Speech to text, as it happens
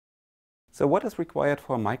So what is required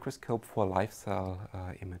for a microscope for live cell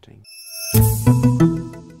imaging?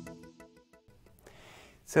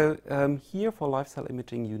 So here for live cell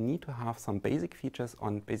imaging you need to have some basic features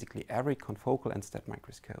on basically every confocal and stat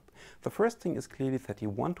microscope. The first thing is clearly that you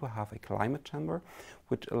want to have a climate chamber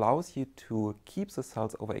which allows you to keep the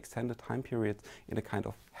cells over extended time periods in a kind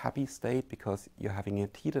of happy state because you're having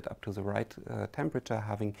it heated up to the right temperature,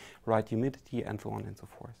 having right humidity and so on and so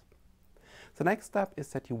forth. The next step is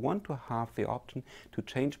that you want to have the option to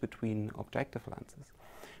change between objective lenses.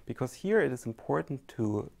 Because here it is important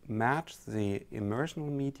to match the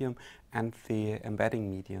immersional medium and the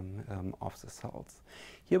embedding medium of the cells.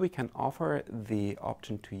 Here we can offer the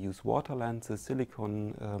option to use water lenses,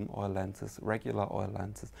 silicone oil lenses, regular oil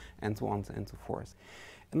lenses, and so on and so forth.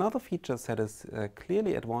 Another feature that is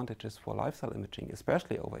clearly advantageous for live cell imaging,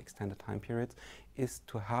 especially over extended time periods, is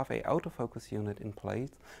to have an autofocus unit in place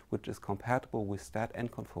which is compatible with stat and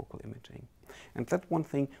confocal imaging. And that's one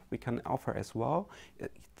thing we can offer as well.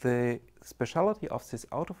 The speciality of this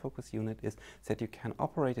autofocus unit is that you can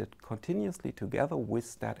operate it continuously together with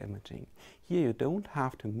stat imaging. Here you don't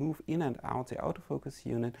have to move in and out the autofocus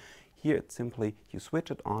unit. Here it's simply you switch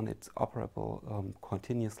it on, it's operable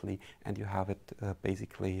continuously, and you have it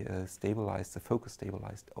basically stabilized, the focus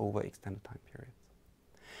stabilized over extended time periods.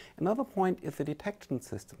 Another point is the detection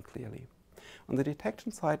system clearly. On the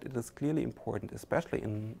detection side, it is clearly important, especially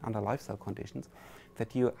under live cell conditions,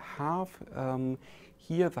 that you have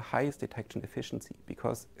here the highest detection efficiency,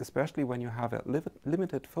 because especially when you have a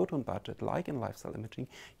limited photon budget, like in live cell imaging,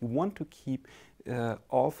 you want to keep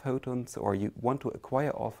all photons, or you want to acquire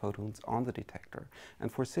all photons on the detector.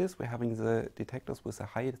 And for this, we're having the detectors with the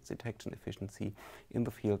highest detection efficiency in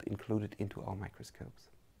the field included into our microscopes.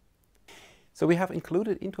 So we have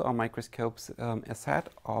included into our microscopes a set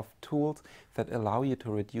of tools that allow you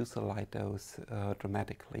to reduce the light dose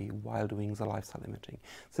dramatically while doing the live cell imaging.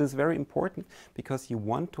 So this is very important because you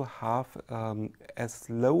want to have as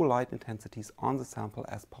low light intensities on the sample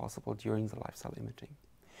as possible during the live cell imaging.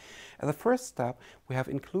 As a first step, we have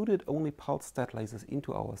included only pulse stat lasers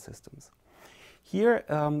into our systems. Here,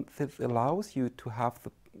 this allows you to have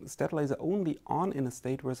the stat laser only on in a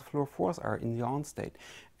state where the fluorophores are in the on state.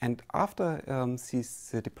 And after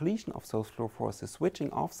the depletion of those fluorophores, the switching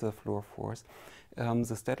off the fluorophores,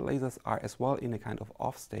 the stat lasers are as well in a kind of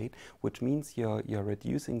off state, which means you're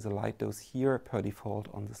reducing the light dose here per default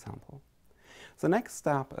on the sample. The next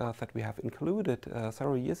step that we have included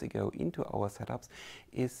several years ago into our setups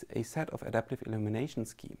is a set of adaptive illumination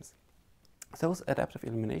schemes. Those adaptive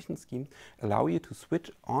illumination schemes allow you to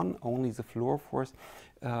switch on only the fluorophores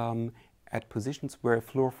at positions where a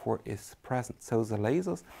fluorophore is present. So the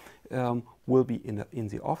lasers will be in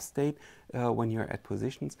the off state when you're at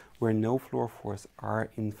positions where no fluorophores are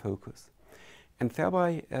in focus. And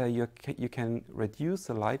thereby you can reduce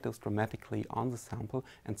the light dose dramatically on the sample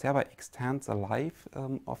and thereby extend the life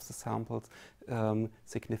of the samples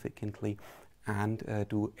significantly and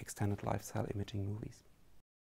do extended live cell imaging movies.